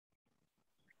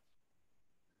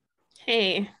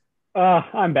Hey.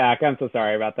 I'm back. I'm so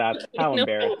sorry about that. How No.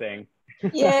 embarrassing.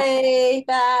 Yay,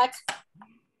 back.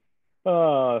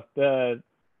 Oh, the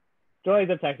joys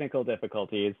of technical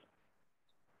difficulties.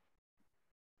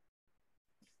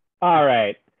 All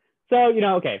right. So,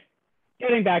 okay,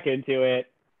 getting back into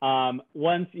it.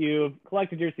 Once you've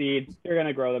collected your seeds, you're going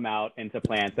to grow them out into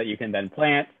plants that you can then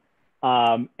plant.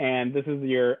 And this is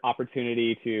your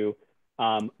opportunity to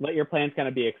let your plants kind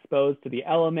of be exposed to the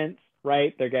elements,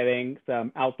 right? They're getting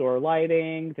some outdoor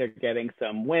lighting, they're getting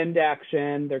some wind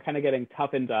action, they're kind of getting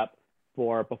toughened up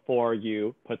for before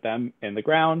you put them in the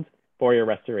ground for your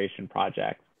restoration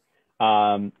project.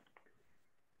 Um,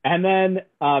 and then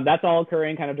that's all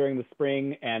occurring kind of during the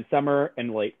spring and summer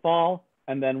and late fall.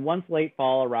 And then once late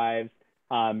fall arrives,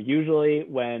 usually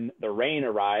when the rain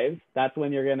arrives, that's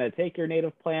when you're going to take your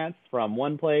native plants from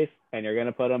one place and you're going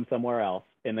to put them somewhere else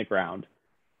in the ground.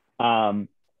 Um,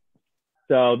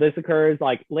 so this occurs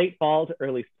like late fall to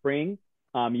early spring.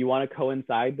 You want to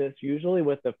coincide this usually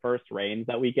with the first rains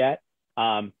that we get.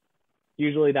 Um,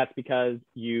 Usually that's because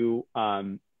you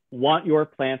want your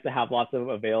plants to have lots of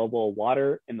available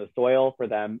water in the soil for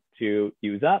them to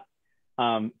use up.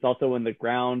 It's also when the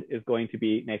ground is going to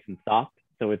be nice and soft,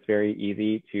 so it's very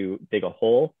easy to dig a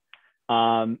hole.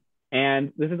 Um,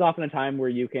 and this is often a time where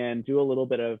you can do a little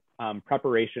bit of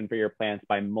preparation for your plants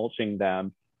by mulching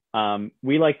them.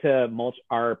 We like to mulch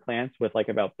our plants with like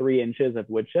about 3 inches of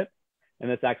wood chips,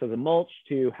 and this acts as a mulch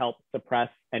to help suppress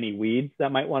any weeds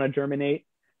that might want to germinate.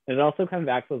 And it also kind of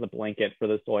acts as a blanket for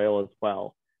the soil as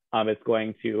well. It's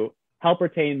going to help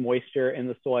retain moisture in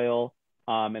the soil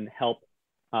and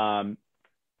um,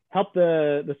 help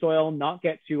the soil not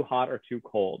get too hot or too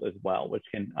cold as well, which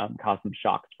can cause some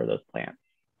shocks for those plants.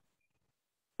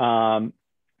 Um,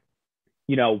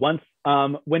 once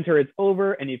winter is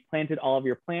over and you've planted all of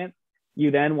your plants, you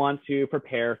then want to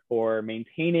prepare for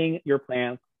maintaining your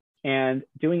plants and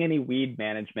doing any weed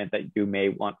management that you may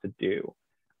want to do.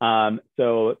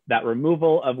 So that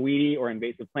removal of weedy or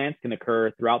invasive plants can occur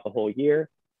throughout the whole year,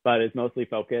 but is mostly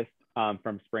focused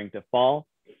from spring to fall.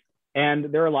 And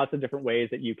there are lots of different ways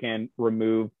that you can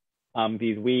remove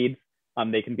these weeds.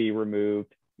 They can be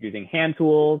removed using hand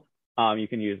tools. You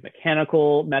can use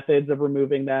mechanical methods of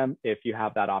removing them if you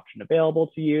have that option available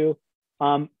to you.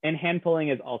 And hand pulling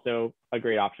is also a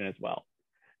great option as well.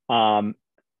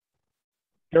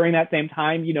 During that same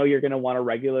time, you're going to want to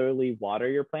regularly water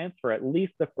your plants for at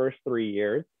least the first 3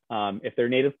 years. If they're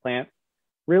native plants,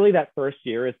 really that first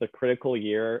year is the critical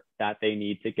year that they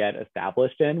need to get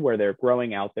established in, where they're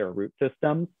growing out their root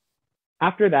systems.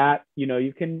 After that,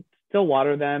 you can still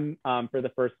water them for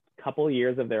the first couple of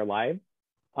years of their lives.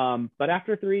 But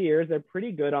after 3 years, they're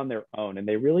pretty good on their own, and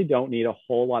they really don't need a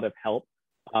whole lot of help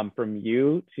from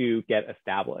you to get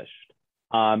established.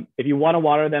 If you want to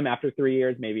water them after 3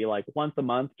 years, maybe like once a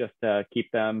month just to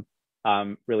keep them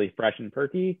really fresh and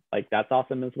perky, like that's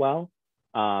awesome as well.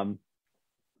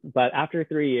 But after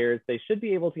 3 years, they should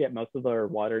be able to get most of their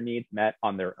water needs met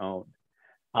on their own.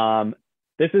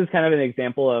 This is kind of an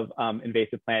example of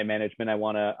invasive plant management I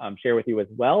want to share with you as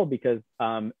well, because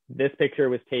this picture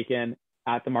was taken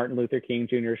at the Martin Luther King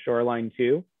Jr. Shoreline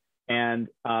too. And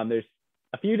there's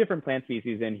a few different plant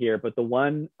species in here, but the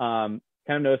one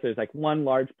kind of notice there's like one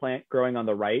large plant growing on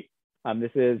the right.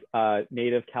 This is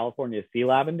native California sea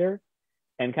lavender.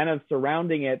 And kind of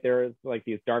surrounding it, there's like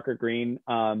these darker green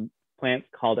plants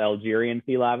called Algerian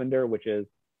sea lavender, which is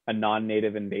a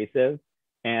non-native invasive,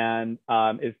 and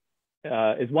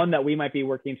is one that we might be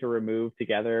working to remove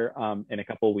together in a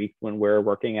couple of weeks when we're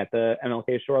working at the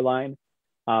MLK shoreline.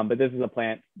 But this is a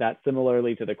plant that,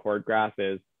 similarly to the cordgrass,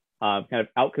 is kind of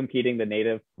outcompeting the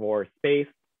native for space.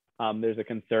 There's a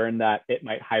concern that it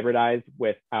might hybridize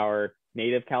with our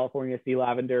native California sea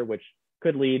lavender, which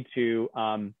could lead to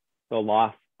the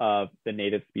loss of the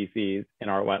native species in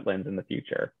our wetlands in the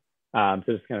future. So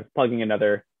just kind of plugging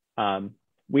another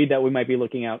weed that we might be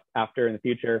looking out after in the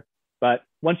future. But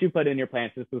once you put in your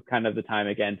plants, this is kind of the time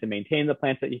again to maintain the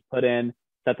plants that you put in,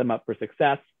 set them up for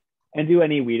success, and do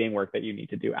any weeding work that you need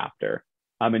to do after.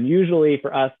 And usually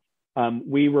for us,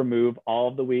 we remove all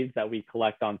of the weeds that we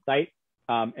collect on site,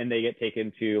 and they get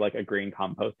taken to like a green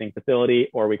composting facility,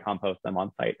 or we compost them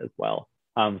on site as well,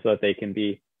 so that they can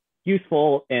be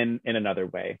useful in another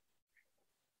way.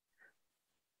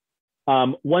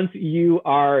 Once you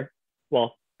are,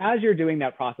 well, as you're doing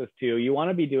that process too, you want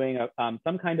to be doing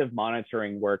some kind of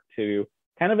monitoring work to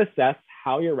kind of assess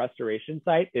how your restoration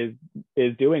site is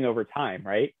doing over time,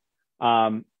 right?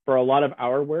 For a lot of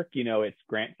our work, it's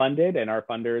grant funded, and our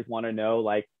funders want to know,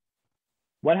 like,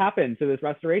 what happened to this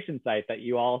restoration site that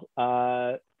you all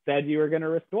said you were going to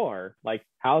restore? Like,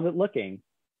 how's it looking?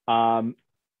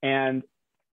 And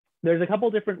there's a couple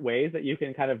different ways that you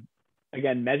can kind of,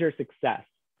 again, measure success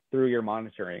through your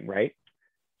monitoring, right?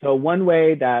 So the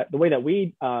way that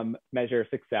we measure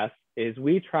success is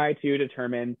we try to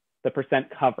determine the percent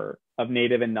cover of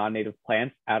native and non-native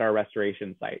plants at our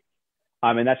restoration sites.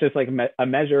 And that's just like a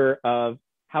measure of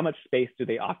how much space do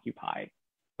they occupy.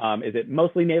 Is it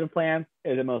mostly native plants?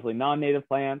 Is it mostly non-native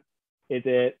plants? Is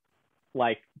it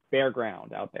like bare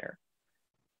ground out there?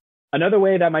 Another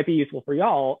way that might be useful for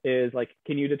y'all is like,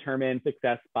 can you determine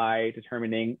success by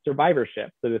determining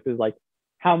survivorship? So this is like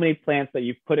how many plants that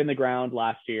you've put in the ground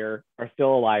last year are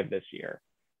still alive this year.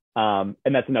 And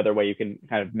that's another way you can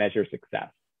kind of measure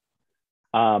success.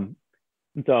 And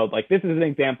so like, this is an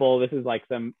example. This is like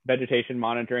some vegetation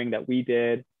monitoring that we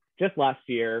did just last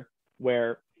year,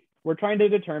 where we're trying to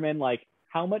determine like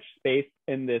how much space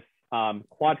in this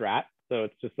quadrat. So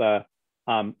it's just a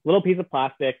little piece of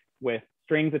plastic with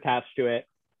strings attached to it.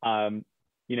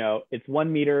 It's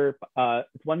 1 meter,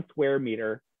 it's 1 square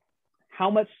meter. How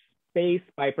much space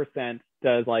by percent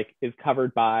is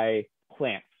covered by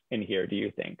plants in here, do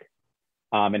you think?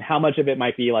 And how much of it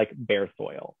might be like bare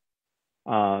soil?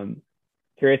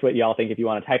 Curious what y'all think. If you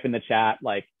want to type in the chat,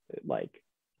 like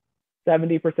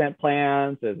 70%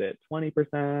 plants, is it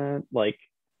 20%?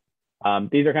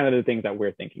 These are kind of the things that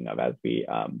we're thinking of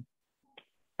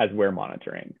as we're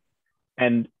monitoring.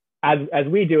 And as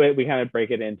we do it, we kind of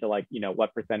break it into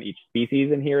what percent each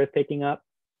species in here is taking up.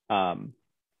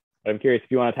 But I'm curious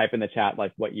if you want to type in the chat,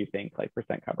 like what you think, like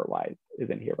percent cover wise is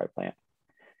in here by plant.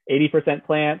 80%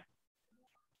 plants.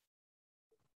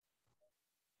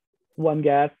 One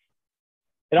guess.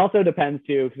 It also depends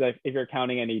too, because if you're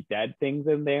counting any dead things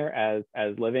in there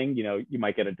as living, you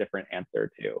might get a different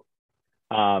answer too.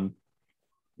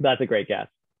 That's a great guess.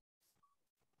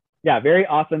 Yeah, very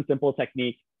awesome, simple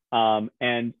technique.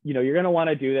 And you're going to want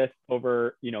to do this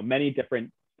over many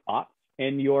different spots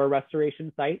in your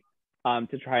restoration site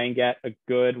to try and get a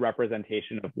good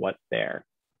representation of what's there.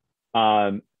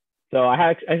 So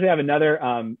I actually have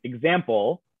another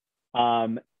example.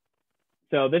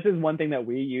 So this is one thing that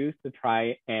we use to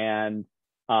try and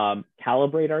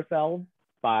calibrate ourselves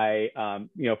by,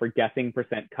 for guessing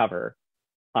percent cover.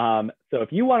 So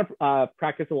if you want to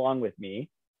practice along with me,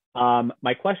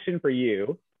 my question for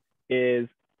you is,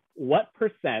 what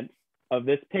percent of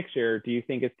this picture do you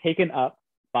think is taken up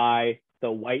by the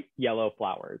white, yellow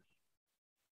flowers?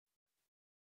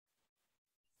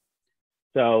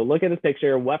 So look at this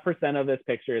picture. What percent of this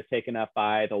picture is taken up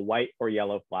by the white or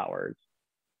yellow flowers?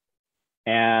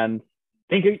 And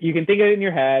you can think of it in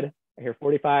your head. I hear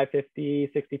 45, 50,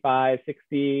 65,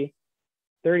 60,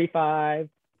 35.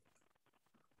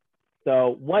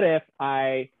 So what if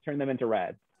I turn them into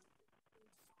red?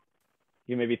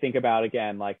 You maybe think about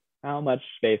again, like how much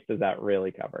space does that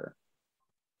really cover?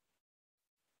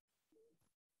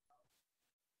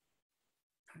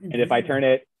 And if I turn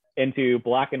it into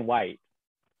black and white,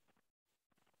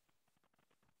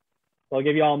 so I'll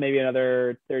give you all maybe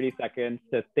another 30 seconds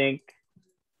to think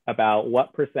about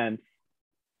what percent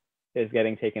is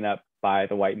getting taken up by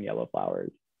the white and yellow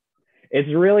flowers. It's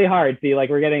really hard. See, like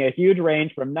we're getting a huge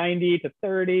range from 90 to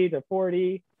 30 to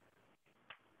 40.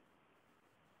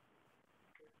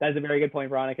 That's a very good point,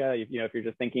 Veronica. If you're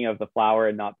just thinking of the flower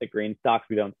and not the green stalks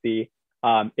we don't see.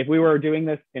 If we were doing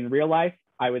this in real life,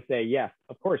 I would say, yes,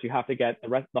 of course, you have to get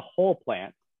the whole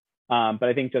plant. But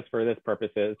I think just for this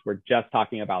purposes, we're just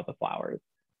talking about the flowers.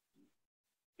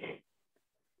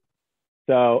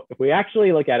 So if we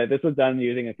actually look at it, this was done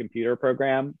using a computer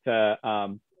program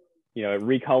to, it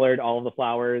recolored all of the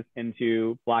flowers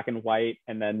into black and white,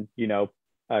 and then,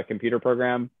 a computer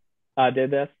program did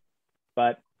this,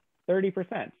 but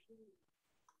 30%.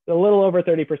 So a little over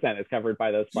 30% is covered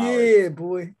by those flowers. Yeah,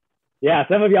 boy. Yeah,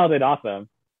 some of y'all did awesome.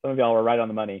 Some of y'all were right on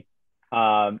the money.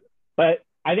 But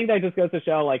I think that just goes to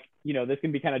show, this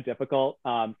can be kind of difficult.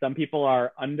 Some people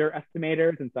are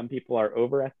underestimators and some people are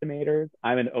overestimators.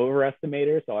 I'm an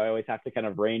overestimator, so I always have to kind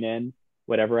of rein in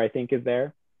whatever I think is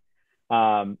there.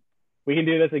 We can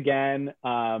do this again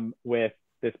with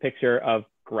this picture of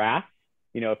grass.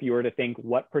 If you were to think,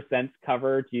 what percent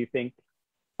cover do you think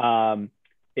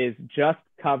is just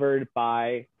covered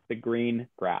by the green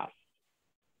grass?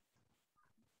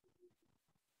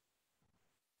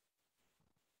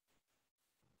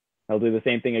 I'll do the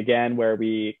same thing again where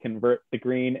we convert the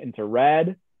green into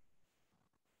red.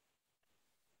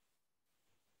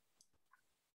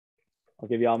 I'll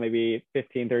give you all maybe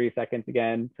 15, 30 seconds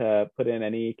again to put in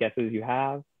any guesses you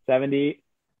have. 70.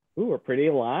 Ooh, we're pretty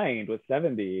aligned with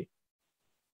 70.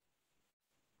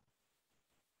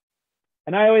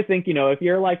 And I always think, if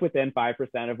you're like within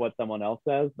 5% of what someone else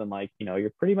says, then like, you're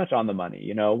pretty much on the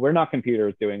money. We're not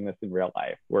computers doing this in real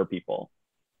life. We're people.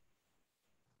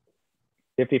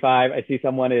 55, I see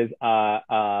someone is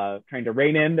trying to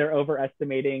rein in their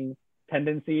overestimating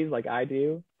tendencies like I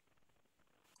do.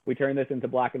 We turn this into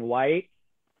black and white.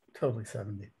 Totally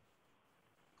 70.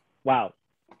 Wow,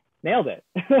 nailed it.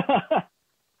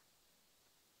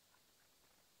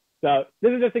 So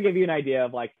this is just to give you an idea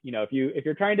of like, if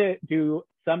you're trying to do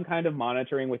some kind of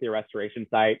monitoring with your restoration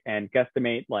site and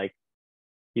guesstimate like,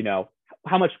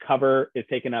 how much cover is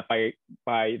taken up by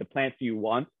the plants you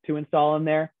want to install in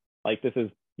there. Like this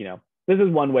is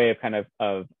one way of kind of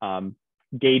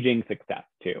gauging success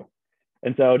too.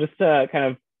 And so just to kind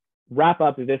of wrap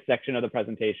up this section of the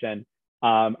presentation,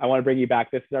 I want to bring you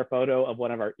back. This is our photo of one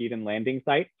of our Eden landing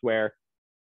sites where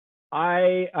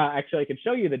I can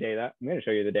show you the data. I'm going to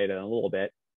show you the data in a little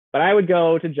bit, but I would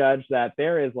go to judge that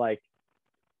there is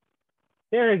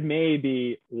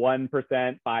maybe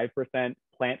 1%, 5%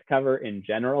 plant cover in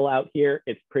general out here.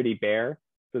 It's pretty bare.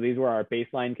 So these were our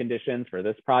baseline conditions for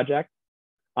this project.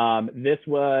 This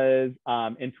was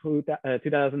in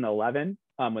 2011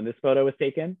 when this photo was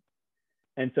taken.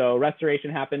 And so restoration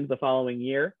happened the following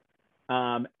year.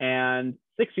 And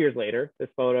 6 years later, this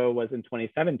photo was in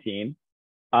 2017.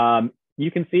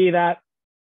 You can see that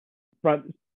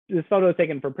this photo is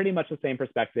taken from pretty much the same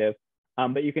perspective,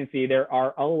 but you can see there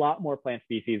are a lot more plant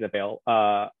species available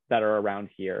that are around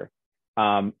here.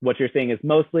 What you're seeing is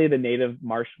mostly the native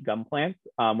marsh gum plants,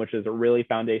 which is a really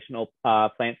foundational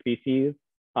plant species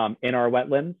in our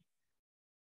wetlands.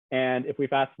 And if we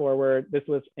fast forward, this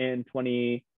was in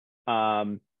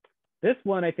this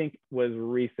one I think was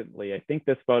recently. I think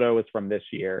this photo was from this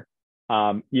year.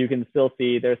 You can still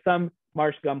see there's some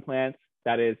marsh gum plants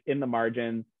that is in the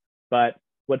margins, but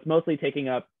what's mostly taking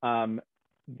up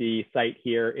the site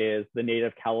here is the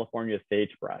native California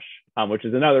sagebrush, which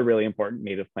is another really important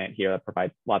native plant here that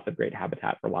provides lots of great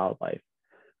habitat for wildlife.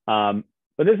 But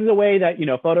this is a way that,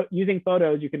 using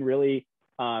photos, you can really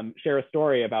share a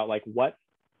story about like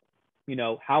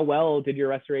how well did your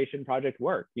restoration project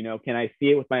work? Can I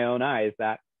see it with my own eyes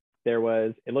that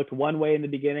it looked one way in the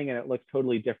beginning and it looks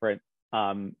totally different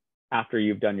after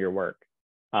you've done your work.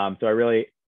 So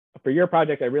for your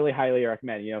project, I really highly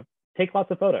recommend, take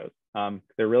lots of photos.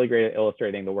 They're really great at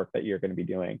illustrating the work that you're going to be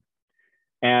doing.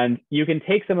 And you can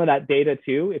take some of that data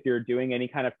too, if you're doing any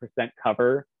kind of percent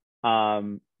cover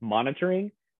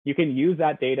monitoring, you can use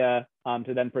that data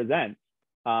to then present,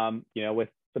 with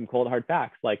some cold hard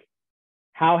facts, like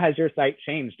how has your site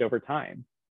changed over time?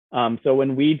 So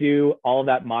when we do all of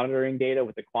that monitoring data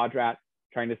with the quadrat,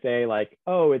 trying to say like,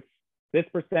 oh, it's this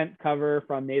percent cover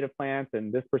from native plants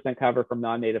and this percent cover from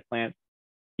non-native plants,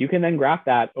 you can then graph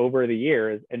that over the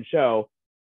years and show,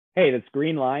 hey, this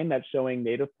green line that's showing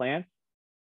native plants,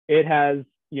 it has,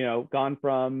 gone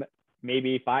from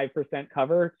maybe 5%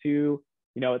 cover to,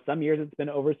 at some years it's been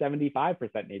over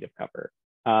 75% native cover,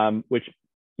 which,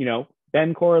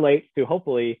 then correlates to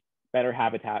hopefully better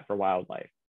habitat for wildlife.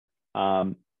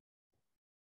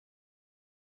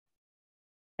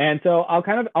 And so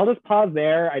I'll just pause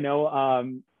there. I know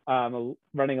I'm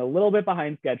running a little bit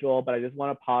behind schedule, but I just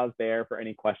want to pause there for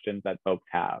any questions that folks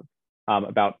have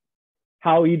about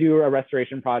how you do a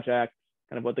restoration project,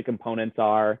 kind of what the components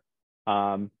are.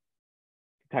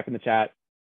 Type in the chat,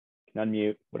 you can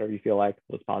unmute, whatever you feel like.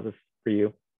 Let's pause this for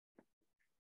you.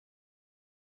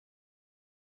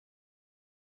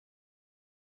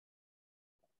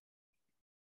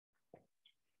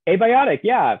 Abiotic,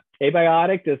 yeah.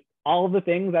 Abiotic, just all of the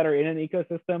things that are in an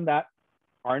ecosystem that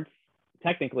aren't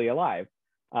technically alive.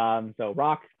 So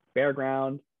rock, bare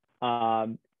ground,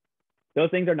 those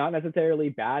things are not necessarily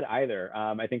bad either.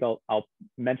 I think I'll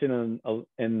mention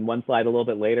in one slide a little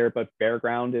bit later, but bare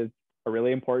ground is a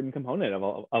really important component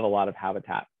of a lot of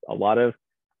habitats. A lot of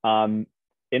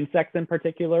insects in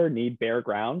particular need bare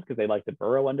ground because they like to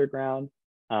burrow underground.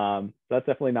 So that's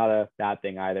definitely not a bad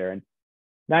thing either. And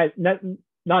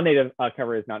non-native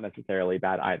cover is not necessarily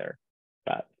bad either.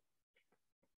 But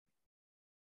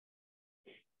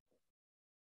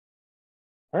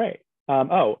all right.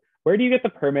 Where do you get the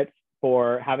permits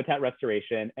for habitat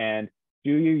restoration, and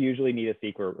do you usually need a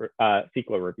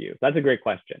CEQA review? That's a great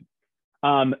question.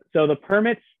 So the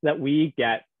permits that we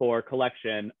get for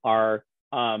collection are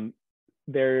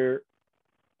they're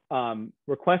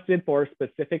requested for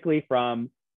specifically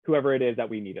from whoever it is that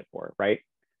we need it for, right?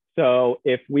 So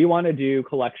if we want to do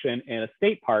collection in a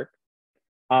state park,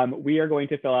 we are going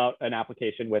to fill out an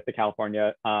application with the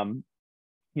California,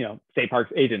 State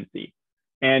Parks Agency.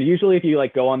 And usually if you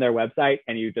like go on their website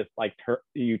and you just like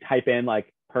you type in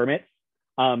like permits,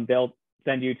 they'll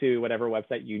send you to whatever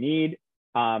website you need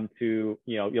to,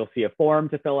 you'll see a form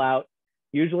to fill out.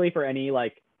 Usually for any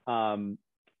like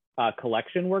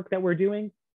collection work that we're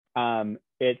doing,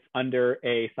 it's under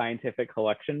a scientific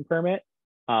collection permit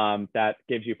that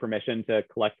gives you permission to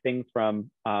collect things from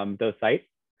those sites.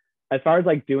 As far as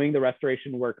like doing the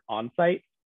restoration work on site,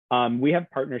 we have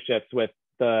partnerships with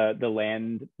the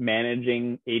land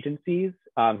managing agencies,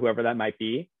 whoever that might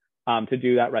be, to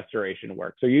do that restoration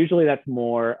work. So usually that's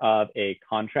more of a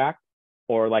contract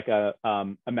or like a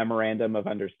memorandum of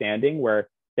understanding where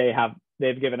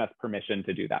they've given us permission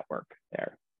to do that work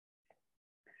there.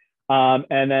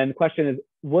 And then the question is,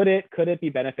 could it be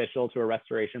beneficial to a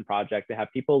restoration project to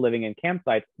have people living in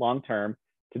campsites long-term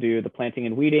to do the planting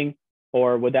and weeding,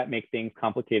 or would that make things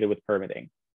complicated with permitting?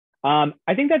 I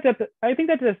think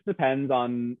that just depends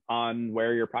on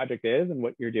where your project is and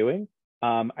what you're doing.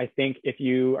 I think if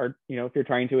you're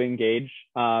trying to engage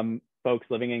folks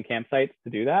living in campsites to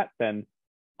do that, then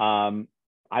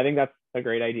I think that's a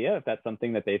great idea if that's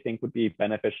something that they think would be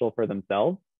beneficial for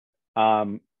themselves,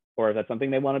 or if that's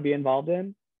something they want to be involved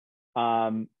in.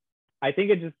 I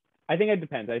think it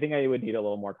depends. I think I would need a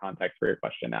little more context for your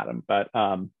question, Adam, but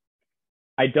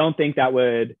I don't think that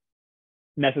would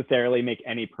necessarily make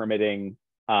any permitting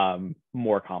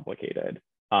more complicated.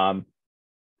 I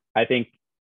think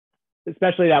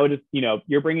especially that would just,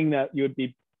 you're bringing that,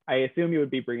 I assume you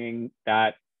would be bringing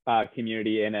that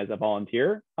community in as a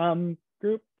volunteer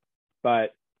group,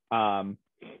 but so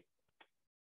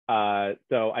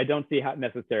I don't see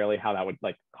necessarily how that would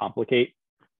like complicate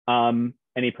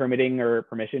any permitting or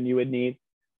permission you would need.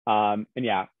 And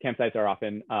yeah, campsites are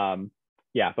often,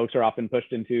 folks are often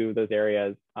pushed into those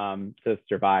areas to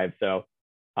survive. So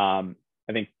I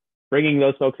think bringing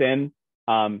those folks in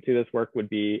to this work would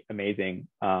be amazing.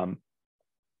 But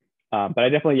I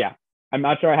definitely, I'm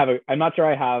not sure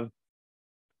I have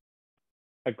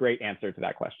a great answer to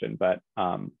that question, but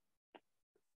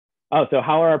so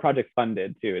how are our projects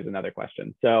funded too is another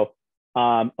question. So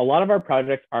a lot of our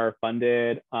projects are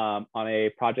funded on a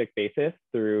project basis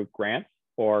through grants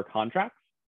or contracts.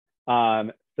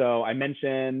 So I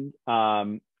mentioned,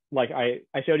 like I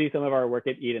showed you some of our work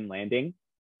at Eden Landing.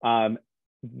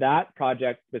 That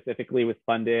project specifically was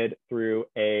funded through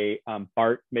a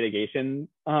BART mitigation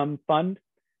fund.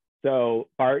 So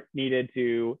BART needed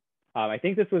to, I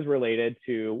think this was related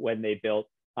to when they built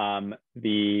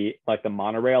the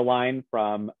monorail line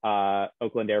from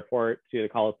Oakland Airport to the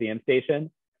Coliseum station.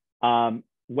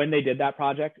 When they did that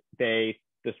project, they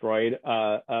destroyed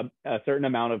a certain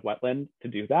amount of wetland to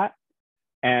do that.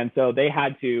 And so they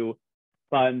had to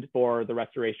fund for the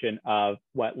restoration of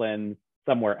wetlands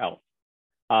somewhere else.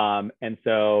 And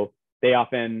so they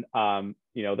often,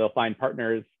 they'll find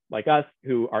partners like us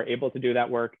who are able to do that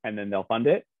work, and then they'll fund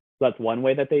it. So that's one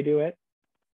way that they do it.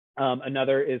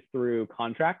 Another is through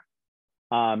contracts.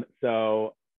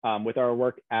 So with our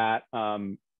work at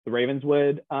the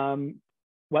Ravenswood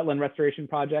Wetland Restoration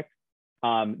Project,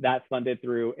 that's funded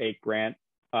through a grant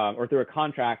or through a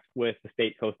contract with the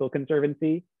State Coastal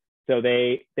Conservancy. So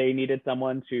they needed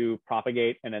someone to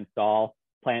propagate and install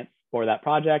plants for that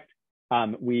project.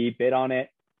 We bid on it,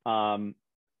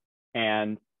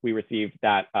 and we received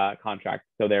that contract.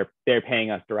 So they're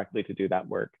paying us directly to do that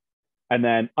work. And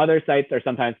then other sites are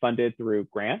sometimes funded through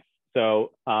grants.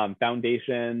 So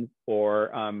foundations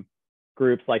or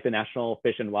groups like the National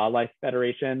Fish and Wildlife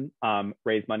Federation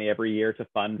raise money every year to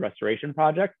fund restoration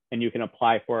projects, and you can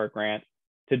apply for a grant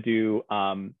to do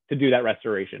that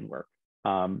restoration work.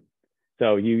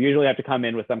 So you usually have to come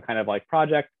in with some kind of like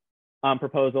project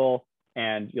proposal,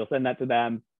 and you'll send that to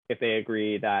them. If they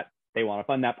agree that they want to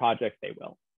fund that project, they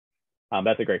will.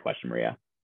 That's a great question, Maria.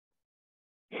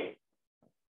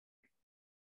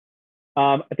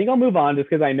 I think I'll move on just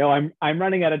because I know I'm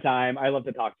running out of time. I love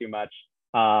to talk too much.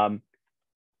 And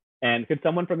could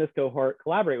someone from this cohort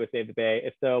collaborate with Save the Bay?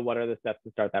 If so, what are the steps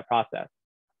to start that process?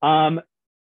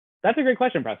 That's a great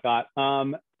question, Prescott.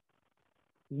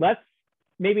 Let's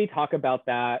maybe talk about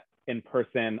that in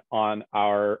person on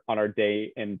our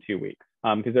day in 2 weeks,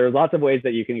 because there are lots of ways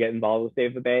that you can get involved with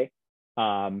Save the Bay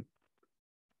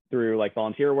through like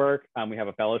volunteer work. We have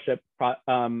a fellowship,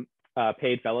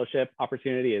 paid fellowship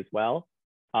opportunity as well,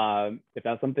 if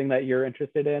that's something that you're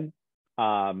interested in.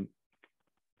 But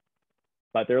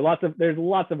there's lots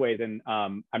of ways, and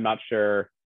I'm not sure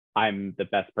I'm the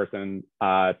best person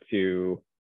to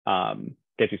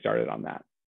get you started on that,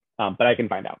 but I can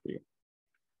find out for you.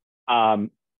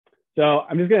 So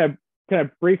I'm just gonna kind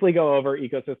of briefly go over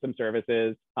ecosystem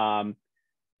services, and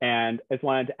I just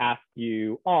wanted to ask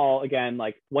you all again,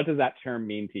 like, what does that term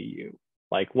mean to you?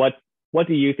 Like, what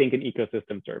do you think an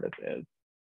ecosystem service is?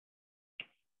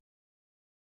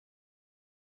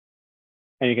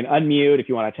 And you can unmute if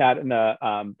you want to chat in the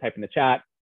type in the chat,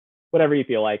 whatever you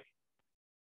feel like.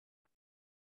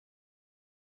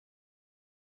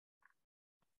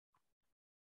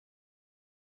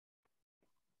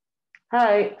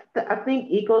 Hi, I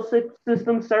think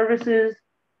ecosystem services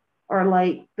are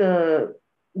like the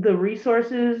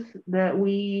resources that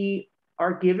we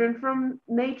are given from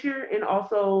nature and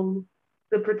also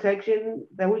the protection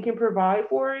that we can provide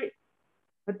for it.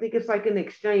 I think it's like an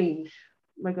exchange,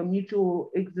 like a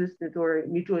mutual existence or a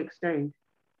mutual exchange.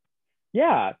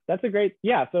 Yeah, that's a great,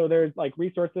 yeah. So there's like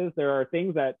resources, there are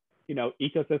things that,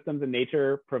 ecosystems and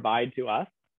nature provide to us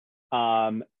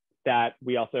that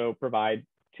we also provide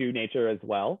to nature as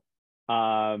well.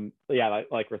 So yeah,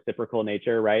 like reciprocal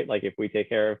nature, right? Like if we take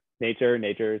care of nature,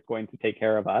 nature is going to take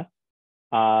care of us.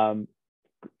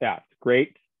 Yeah,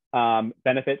 great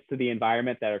benefits to the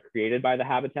environment that are created by the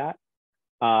habitat.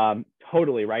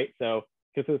 Totally right. So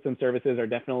ecosystem services are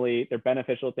definitely, they're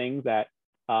beneficial things that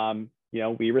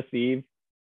we receive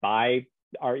by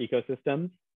our ecosystems.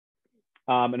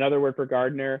 Another word for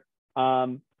gardener,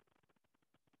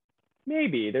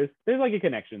 maybe there's like a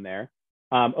connection there.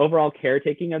 Overall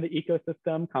caretaking of the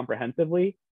ecosystem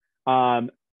comprehensively.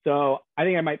 So I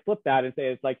think I might flip that and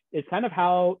say it's kind of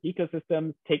how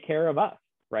ecosystems take care of us,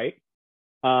 right?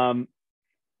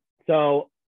 So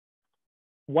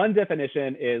one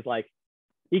definition is like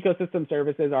ecosystem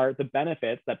services are the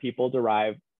benefits that people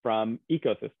derive from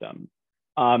ecosystems.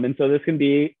 And so this can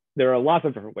be, there are lots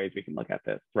of different ways we can look at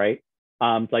this, right?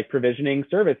 It's like provisioning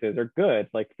services or goods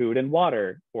like food and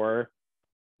water or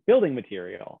building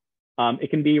material.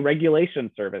 It can be regulation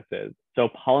services, so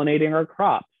pollinating our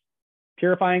crops,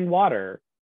 purifying water,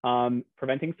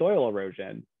 preventing soil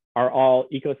erosion are all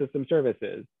ecosystem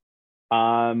services.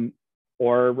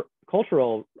 Or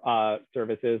cultural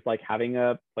services like having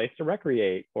a place to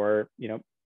recreate or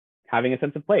having a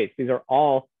sense of place. These are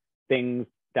all things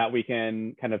that we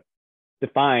can kind of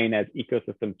define as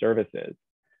ecosystem services.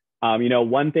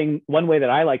 One way that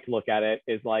I like to look at it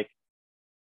is like,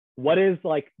 what is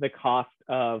like the cost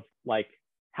of like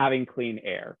having clean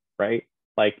air, right?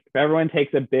 Like if everyone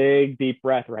takes a big deep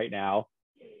breath right now,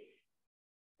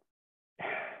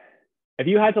 if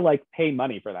you had to like pay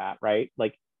money for that, right?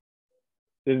 Like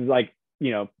this is like,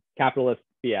 capitalist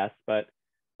BS, but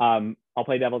I'll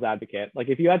play devil's advocate. Like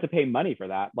if you had to pay money for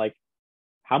that, like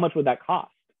how much would that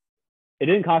cost? It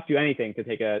didn't cost you anything to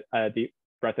take a deep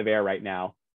breath of air right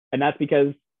now. And that's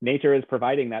because nature is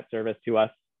providing that service to us,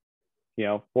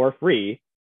 for free,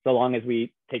 so long as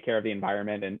we take care of the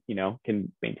environment and,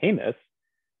 can maintain this.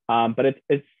 But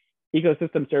it's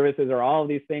ecosystem services are all of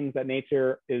these things that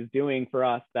nature is doing for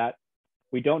us that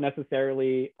we don't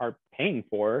necessarily are paying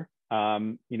for,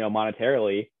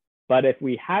 monetarily, but if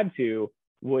we had to,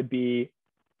 would be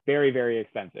very, very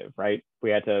expensive, right? We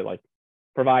had to like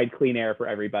provide clean air for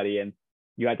everybody and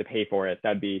you had to pay for it.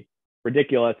 That'd be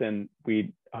ridiculous. And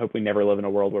we hope we never live in a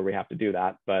world where we have to do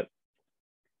that. But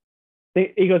the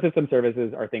ecosystem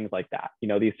services are things like that,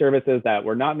 these services that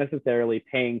we're not necessarily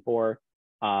paying for,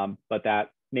 but that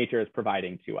nature is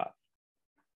providing to us.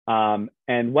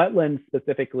 And wetlands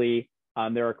specifically,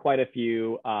 there are quite a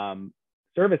few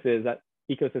services that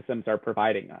ecosystems are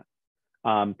providing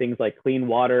us. Things like clean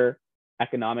water,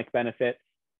 economic benefits,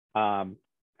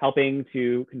 helping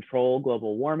to control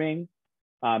global warming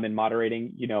and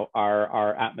moderating,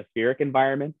 our atmospheric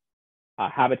environment,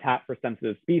 habitat for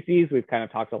sensitive species. We've kind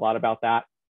of talked a lot about that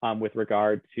with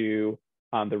regard to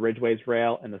the Ridgway's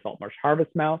rail and the salt marsh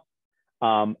harvest mouse,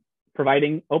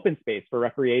 providing open space for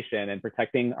recreation and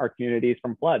protecting our communities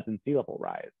from floods and sea level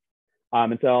rise.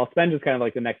 And so I'll spend just kind of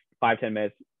like the next 5-10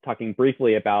 minutes talking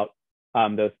briefly about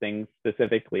those things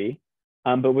specifically.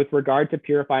 But with regard to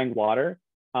purifying water,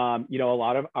 a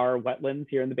lot of our wetlands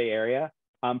here in the Bay Area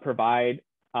provide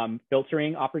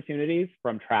filtering opportunities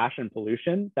from trash and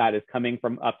pollution that is coming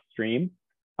from upstream.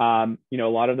 A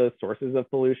lot of those sources of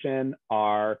pollution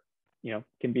are,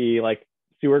 can be like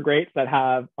sewer grates that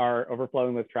are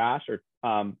overflowing with trash or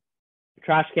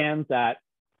trash cans that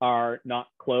are not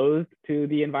closed to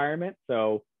the environment,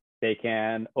 so they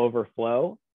can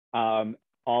overflow.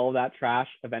 All of that trash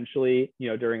eventually,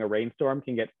 during a rainstorm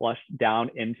can get flushed down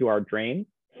into our drains.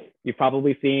 You've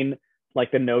probably seen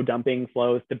like the no dumping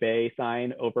flows to bay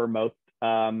sign over most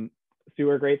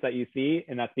sewer grates that you see.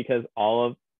 And that's because all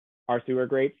of our sewer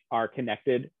grates are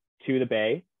connected to the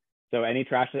bay. So any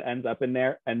trash that ends up in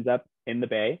there ends up in the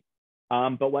bay.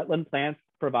 But wetland plants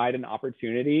provide an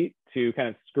opportunity to kind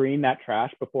of screen that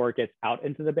trash before it gets out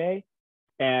into the bay.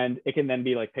 And it can then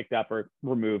be like picked up or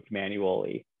removed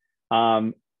manually.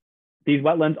 These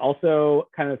wetlands also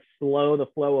kind of slow the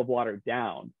flow of water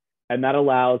down. And that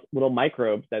allows little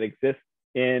microbes that exist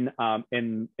in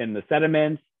the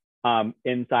sediments,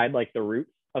 inside like the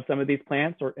roots of some of these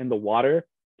plants or in the water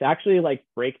to actually like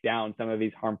break down some of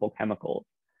these harmful chemicals.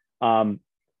 One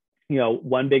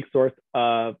big source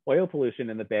of oil pollution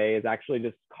in the bay is actually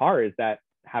just cars that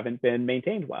haven't been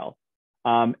maintained well.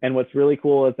 And what's really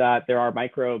cool is that there are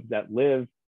microbes that live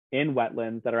in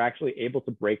wetlands that are actually able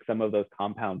to break some of those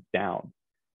compounds down.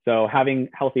 So having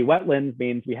healthy wetlands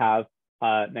means we have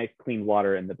nice clean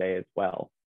water in the bay as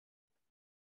well.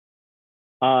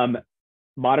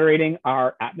 Moderating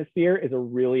our atmosphere is a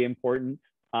really important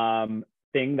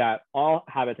thing that all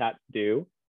habitats do,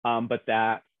 but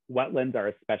that wetlands are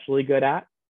especially good at. I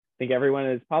think everyone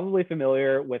is probably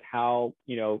familiar with how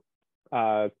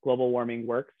global warming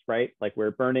works, right? Like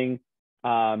we're burning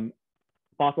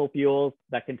fossil fuels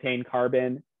that contain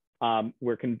carbon.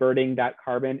 We're converting that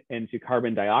carbon into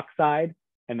carbon dioxide,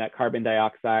 and that carbon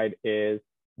dioxide is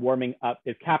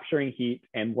capturing heat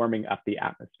and warming up the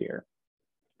atmosphere.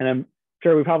 And I'm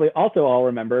sure we probably also all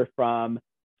remember from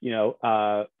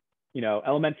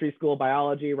elementary school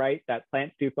biology, right? That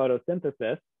plants do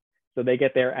photosynthesis, so they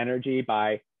get their energy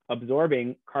by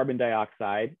absorbing carbon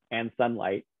dioxide and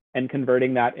sunlight and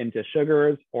converting that into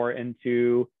sugars or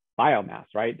into biomass,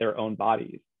 right? Their own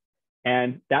bodies.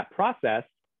 And that process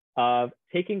of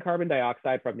taking carbon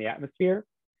dioxide from the atmosphere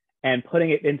and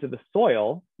putting it into the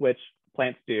soil, which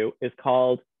plants do, is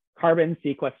called carbon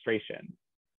sequestration.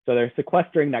 So they're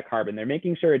sequestering that carbon. They're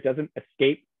making sure it doesn't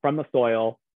escape from the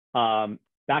soil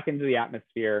back into the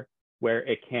atmosphere where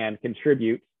it can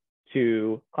contribute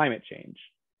to climate change.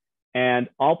 And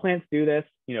all plants do this.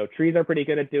 Trees are pretty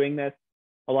good at doing this.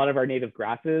 A lot of our native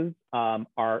grasses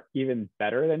are even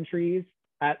better than trees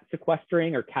at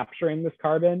sequestering or capturing this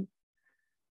carbon.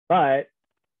 But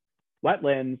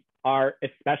wetlands are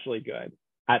especially good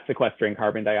at sequestering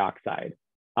carbon dioxide.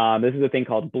 This is a thing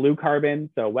called blue carbon.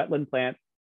 So wetland plants,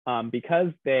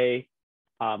 because they,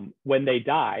 when they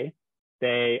die,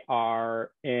 they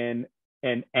are in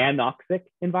an anoxic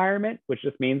environment, which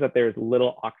just means that there's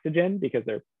little oxygen because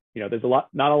there's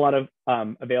not a lot of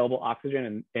available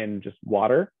oxygen in just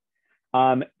water.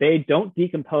 They don't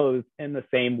decompose in the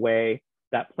same way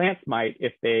that plants might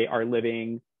if they are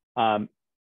living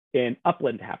in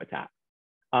upland habitat.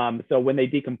 So when they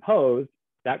decompose,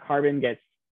 that carbon gets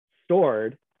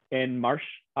stored in marsh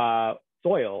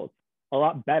soils a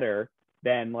lot better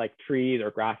than like trees or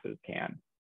grasses can.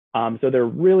 So they're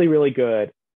really, really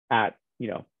good at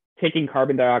taking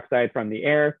carbon dioxide from the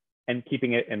air and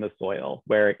keeping it in the soil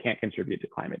where it can't contribute to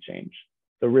climate change.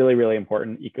 So really, really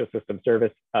important ecosystem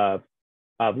service of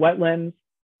wetlands.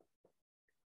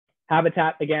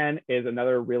 Habitat, again, is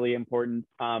another really important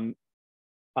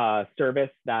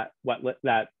service that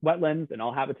wetlands and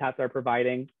all habitats are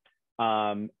providing.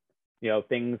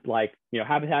 Things like,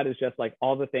 habitat is just like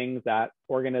all the things that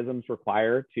organisms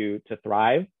require to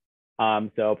thrive.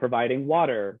 So providing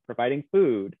water, providing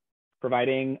food,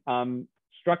 providing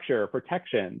structure,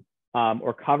 protection,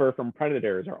 or cover from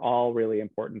predators are all really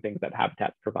important things that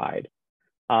habitats provide.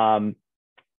 I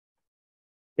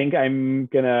think I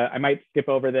might skip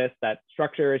over this, that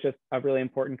structure is just a really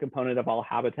important component of all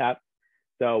habitats.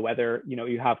 So whether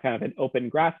you have kind of an open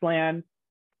grassland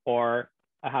or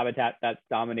a habitat that's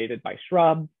dominated by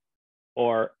shrubs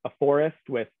or a forest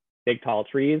with big tall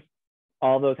trees,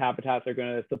 all those habitats are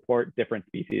going to support different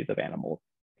species of animals.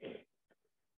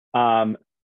 But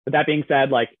that being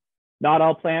said, like not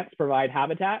all plants provide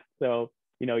habitat. So,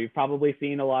 you've probably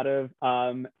seen a lot of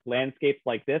landscapes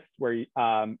like this where, in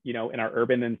our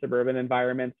urban and suburban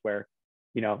environments where,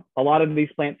 a lot of these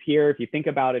plants here, if you think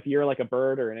about if you're like a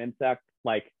bird or an insect,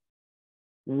 like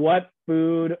what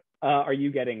food are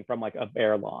you getting from like a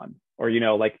bare lawn? Or,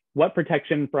 like what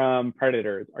protection from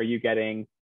predators are you getting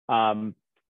from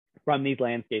these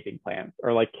landscaping plants?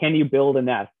 Or like, can you build a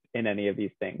nest in any of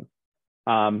these things?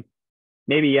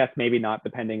 Maybe yes, maybe not,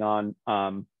 depending on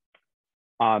the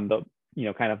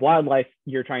kind of wildlife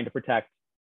you're trying to protect.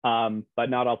 But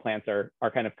not all plants are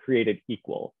kind of created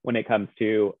equal when it comes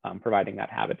to providing that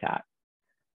habitat.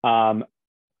 Kind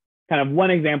of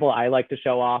one example I like to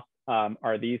show off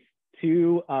are these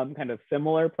two kind of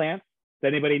similar plants. Does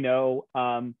anybody know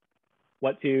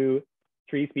what two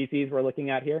tree species we're looking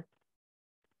at here?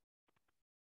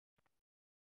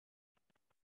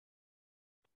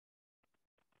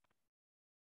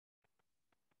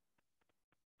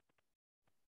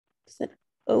 Is it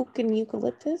oak and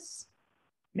eucalyptus?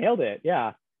 Nailed it,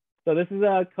 yeah. So this is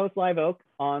a coast live oak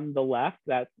on the left.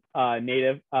 That's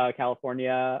native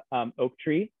California oak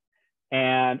tree.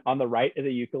 And on the right is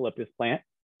a eucalyptus plant.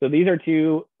 So these are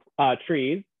two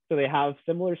trees. So they have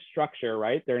similar structure,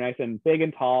 right? They're nice and big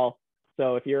and tall.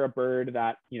 So if you're a bird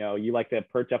that, you like to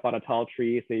perch up on a tall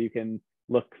tree so you can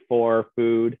look for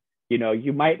food,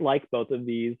 you might like both of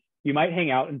these. You might hang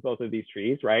out in both of these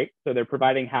trees, right? So they're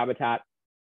providing habitat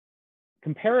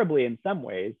comparably in some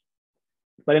ways,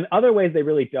 but in other ways they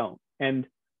really don't. And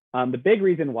the big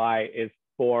reason why is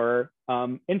for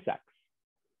insects.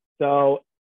 So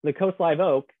the coast live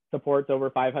oak supports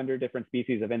over 500 different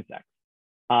species of insects,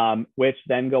 which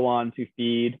then go on to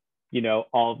feed,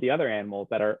 all of the other animals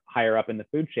that are higher up in the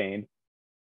food chain.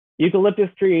 Eucalyptus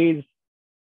trees,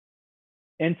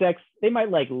 insects, they might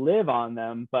like live on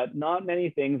them, but not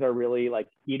many things are really like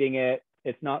eating it.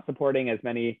 It's not supporting as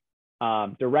many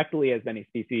directly as many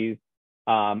species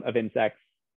of insects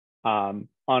on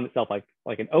itself,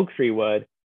 like an oak tree would.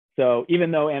 So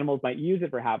even though animals might use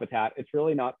it for habitat, it's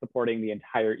really not supporting the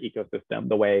entire ecosystem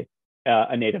the way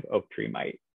a native oak tree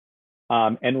might.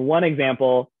 And one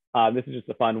example, this is just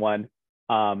a fun one,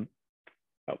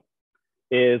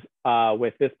 is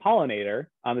with this pollinator.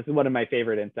 This is one of my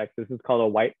favorite insects. This is called a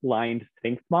white-lined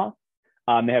sphinx moth.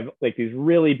 They have like these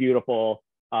really beautiful,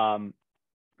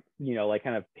 like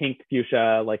kind of pink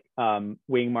fuchsia, like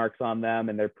wing marks on them,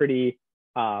 and they're pretty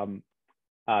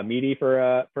meaty for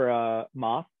a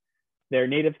moth. They're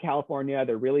native to California.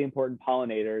 They're really important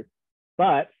pollinators,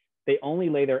 but they only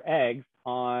lay their eggs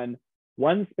on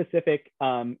one specific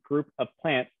group of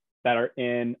plants that are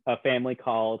in a family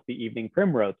called the evening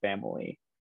primrose family.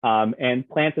 And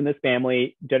plants in this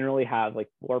family generally have like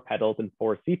 4 petals and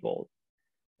 4 sepals.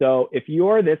 So if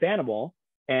you're this animal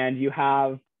and you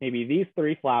have maybe these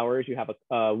 3 flowers, you have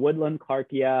a woodland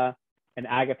clarkia, an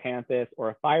agapanthus, or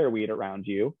a fireweed around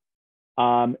you,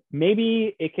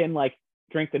 maybe it can like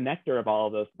drink the nectar of all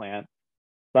of those plants,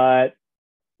 but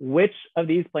which of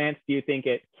these plants do you think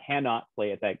it cannot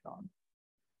lay its eggs on?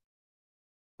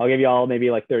 I'll give you all maybe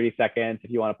like 30 seconds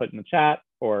if you want to put in the chat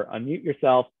or unmute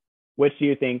yourself. Which do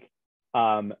you think,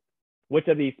 which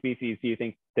of these species do you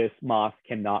think this moth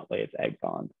cannot lay its eggs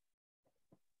on?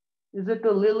 Is it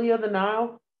the lily of the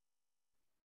Nile?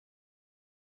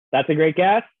 That's a great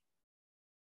guess.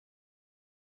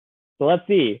 So let's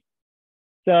see.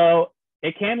 So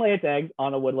it can lay its eggs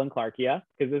on a woodland clarkia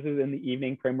because this is in the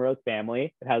evening primrose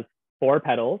family. It has 4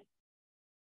 petals.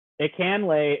 It can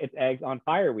lay its eggs on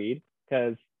fireweed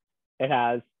because it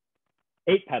has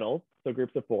 8 petals, so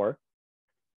groups of 4.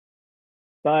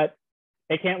 But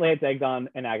it can't lay its eggs on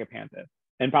an agapanthus.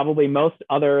 And probably most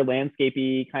other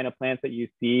landscapey kind of plants that you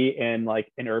see in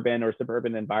like an urban or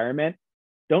suburban environment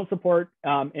don't support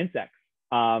insects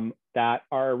that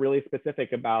are really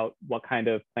specific about what kind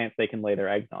of plants they can lay their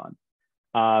eggs on.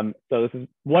 So this is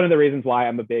one of the reasons why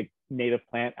I'm a big native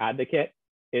plant advocate,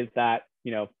 is that,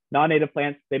 non-native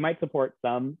plants, they might support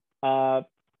some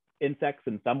insects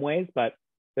in some ways, but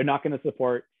they're not going to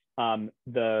support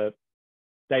the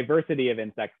diversity of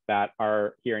insects that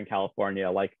are here in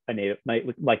California, like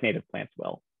native plants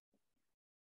will.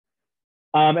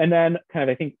 And then kind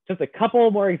of, I think just a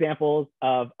couple more examples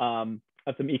of some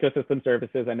ecosystem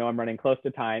services. I know I'm running close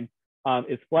to time,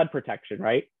 is flood protection,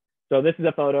 right? So this is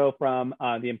a photo from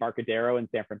the Embarcadero in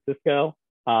San Francisco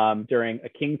during a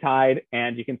king tide.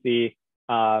 And you can see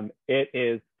it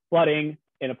is flooding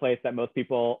in a place that most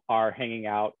people are hanging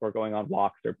out or going on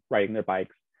walks or riding their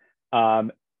bikes.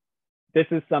 This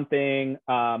is something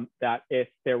that if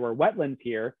there were wetlands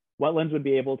here, wetlands would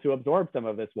be able to absorb some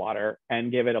of this water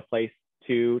and give it a place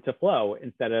to flow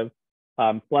instead of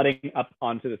flooding up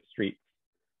onto the streets.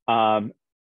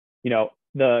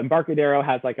 The Embarcadero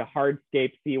has like a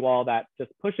hardscape seawall that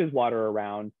just pushes water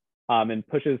around and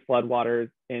pushes floodwaters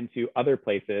into other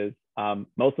places,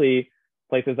 mostly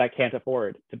places that can't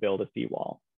afford to build a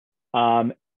seawall.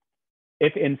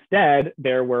 If instead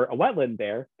there were a wetland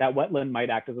there, that wetland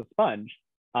might act as a sponge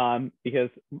because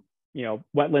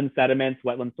wetland sediments,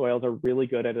 wetland soils are really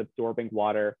good at absorbing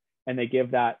water, and they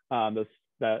give that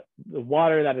the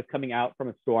water that is coming out from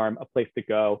a storm a place to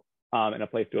go and a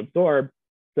place to absorb.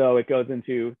 So it goes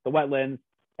into the wetlands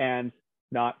and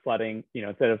not flooding,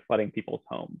 instead of flooding people's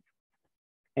homes.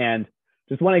 And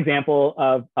just one example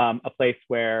of a place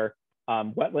where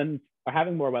wetlands, or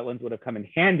having more wetlands would have come in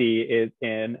handy, is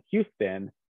in Houston.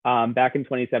 Back in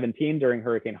 2017 during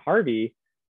Hurricane Harvey,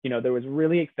 there was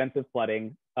really extensive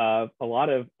flooding of a lot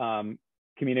of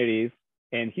communities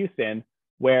in Houston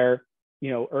where,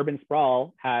 urban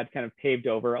sprawl had kind of paved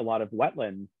over a lot of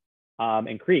wetlands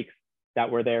and creeks that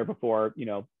were there before,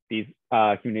 these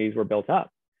communities were built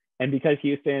up. And because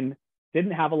Houston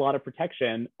didn't have a lot of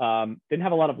protection, didn't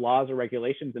have a lot of laws or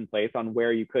regulations in place on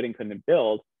where you could and couldn't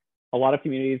build, a lot of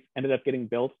communities ended up getting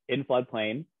built in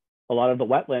floodplain. A lot of the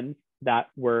wetlands that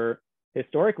were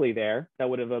historically there that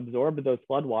would have absorbed those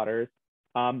floodwaters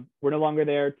were no longer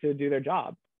there to do their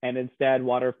job. And instead,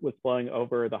 water was flowing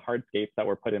over the hardscapes that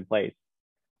were put in place.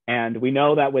 And we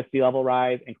know that with sea level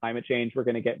rise and climate change, we're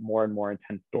going to get more and more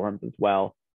intense storms as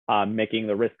well, making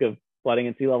the risk of flooding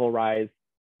and sea level rise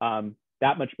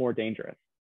that much more dangerous,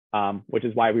 which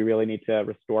is why we really need to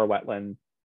restore wetlands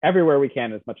everywhere we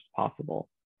can as much as possible.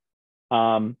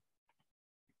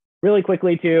 Really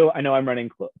quickly too, I know I'm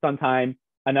running some time.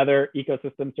 Another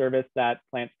ecosystem service that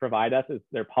plants provide us is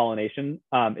their pollination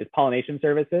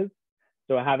services.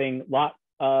 So having lots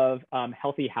of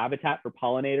healthy habitat for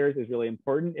pollinators is really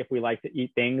important if we like to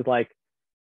eat things like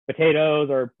potatoes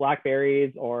or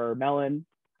blackberries or melon.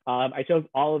 I chose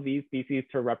all of these species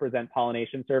to represent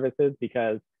pollination services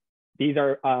because these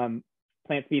are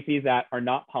plant species that are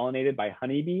not pollinated by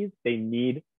honeybees. They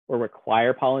need or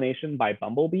require pollination by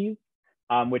bumblebees,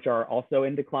 which are also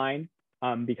in decline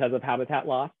because of habitat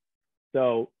loss.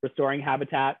 So restoring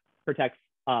habitat protects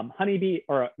bumblebee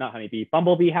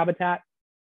habitat,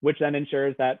 which then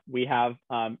ensures that we have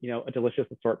a delicious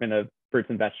assortment of fruits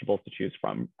and vegetables to choose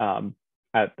from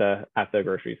at the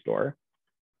grocery store.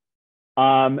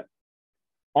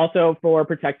 Also, for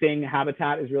protecting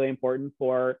habitat is really important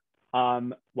for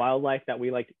wildlife that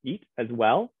we like to eat as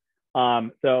well.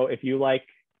 So if you like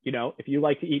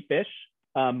to eat fish,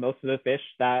 most of the fish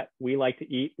that we like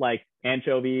to eat, like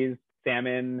anchovies,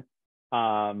 salmon,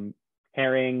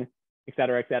 herring, et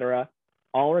cetera,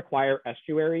 all require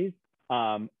estuaries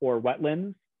or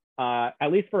wetlands,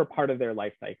 at least for a part of their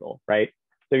life cycle, right?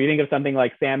 So if you think of something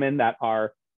like salmon that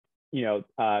are,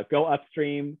 go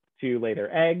upstream to lay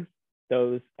their eggs,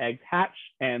 those eggs hatch,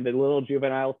 and the little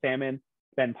juvenile salmon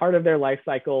spend part of their life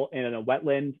cycle in a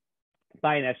wetland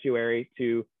by an estuary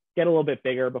to get a little bit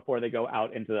bigger before they go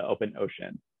out into the open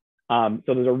ocean. So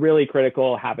there's a really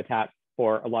critical habitat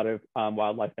for a lot of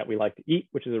wildlife that we like to eat,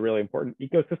 which is a really important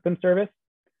ecosystem service.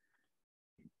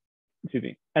 Excuse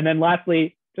me. And then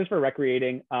lastly, just for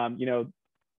recreating,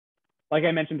 like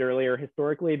I mentioned earlier,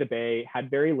 historically, the Bay had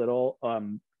very little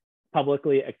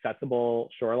publicly accessible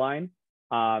shoreline.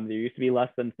 There used to be less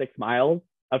than 6 miles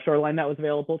of shoreline that was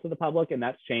available to the public, and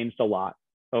that's changed a lot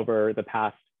over the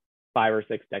past 5 or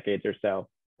 6 decades or so.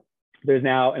 There's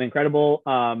now an incredible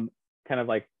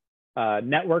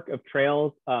network of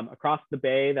trails across the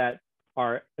Bay that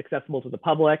are accessible to the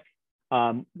public,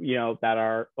 that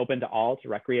are open to all to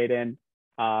recreate in.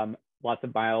 Lots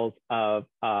of miles of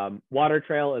water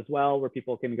trail as well, where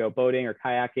people can go boating or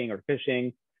kayaking or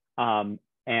fishing.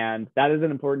 And that is an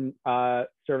important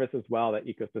service as well that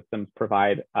ecosystems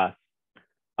provide us.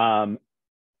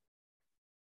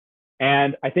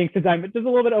 And I think since I'm just a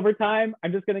little bit over time,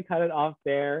 I'm just going to cut it off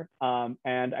there.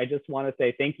 And I just want to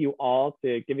say thank you all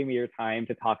to giving me your time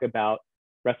to talk about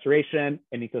restoration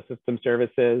and ecosystem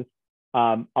services.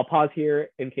 I'll pause here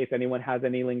in case anyone has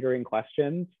any lingering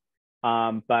questions.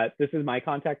 But this is my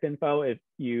contact info if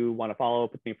you want to follow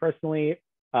up with me personally,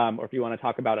 or if you want to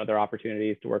talk about other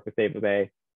opportunities to work with Save the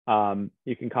Bay,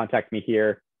 you can contact me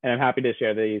here. And I'm happy to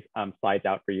share these slides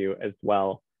out for you as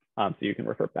well, so you can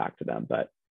refer back to them. But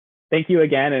thank you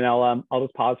again, and I'll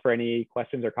just pause for any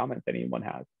questions or comments anyone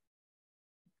has.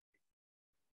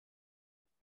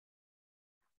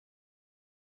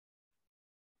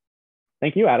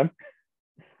 Thank you, Adam.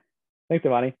 Thanks,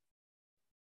 Devani.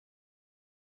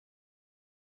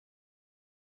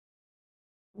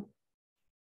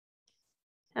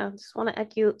 I just want to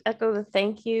echo the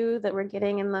thank you that we're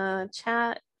getting in the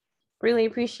chat. Really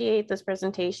appreciate this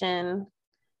presentation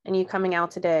and you coming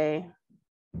out today.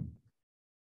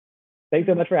 Thanks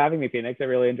so much for having me, Phoenix. I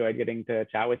really enjoyed getting to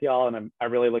chat with y'all, and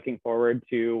I'm really looking forward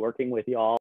to working with y'all